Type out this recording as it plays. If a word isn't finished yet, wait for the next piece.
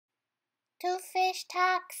Two Fish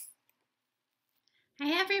Talks.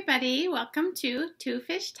 Hi everybody, welcome to Two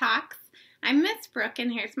Fish Talks. I'm Miss Brooke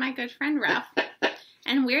and here's my good friend Ruff.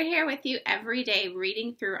 And we're here with you every day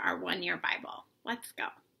reading through our one-year Bible. Let's go.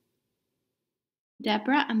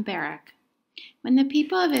 Deborah and Barak. When the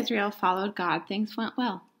people of Israel followed God, things went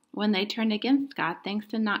well. When they turned against God, things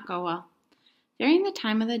did not go well. During the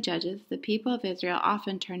time of the judges, the people of Israel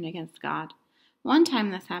often turned against God. One time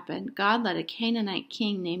this happened, God let a Canaanite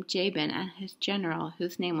king named Jabin and his general,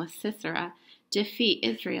 whose name was Sisera, defeat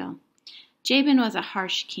Israel. Jabin was a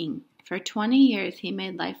harsh king. For 20 years he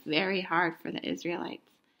made life very hard for the Israelites.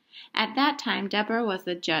 At that time, Deborah was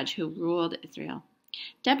the judge who ruled Israel.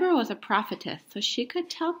 Deborah was a prophetess, so she could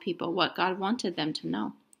tell people what God wanted them to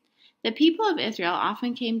know. The people of Israel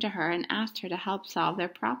often came to her and asked her to help solve their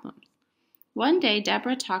problems. One day,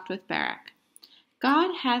 Deborah talked with Barak.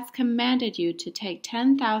 God has commanded you to take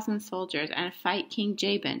 10,000 soldiers and fight King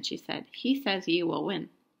Jabin, she said. He says you will win.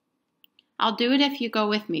 I'll do it if you go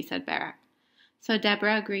with me, said Barak. So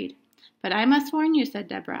Deborah agreed. But I must warn you, said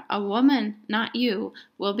Deborah, a woman, not you,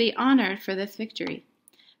 will be honored for this victory.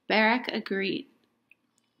 Barak agreed.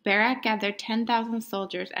 Barak gathered 10,000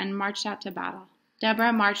 soldiers and marched out to battle.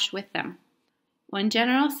 Deborah marched with them. When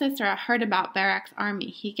General Sisera heard about Barak's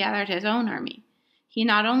army, he gathered his own army. He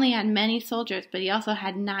not only had many soldiers, but he also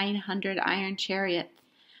had 900 iron chariots.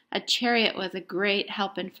 A chariot was a great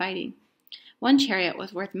help in fighting. One chariot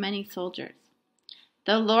was worth many soldiers.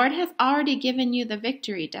 The Lord has already given you the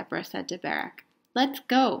victory, Deborah said to Barak. Let's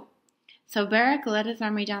go. So Barak led his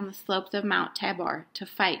army down the slopes of Mount Tabor to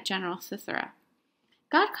fight General Sisera.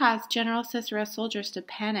 God caused General Sisera's soldiers to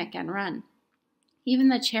panic and run. Even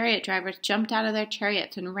the chariot drivers jumped out of their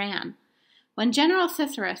chariots and ran. When General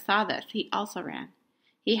Sisera saw this, he also ran.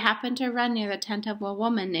 He happened to run near the tent of a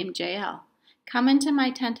woman named Jael. Come into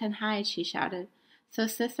my tent and hide, she shouted. So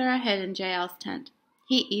Sisera hid in Jael's tent.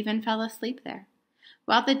 He even fell asleep there.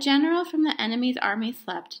 While the general from the enemy's army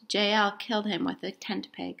slept, Jael killed him with a tent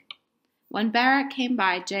peg. When Barak came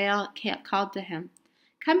by, Jael called to him.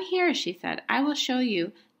 Come here, she said. I will show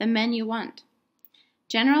you the men you want.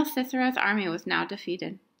 General Sisera's army was now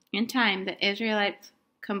defeated. In time, the Israelites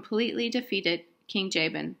completely defeated King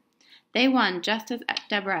Jabin. They won just as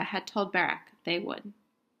Deborah had told Barak they would.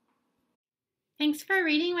 Thanks for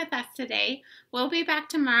reading with us today. We'll be back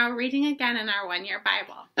tomorrow reading again in our one-year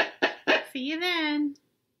Bible. See you then.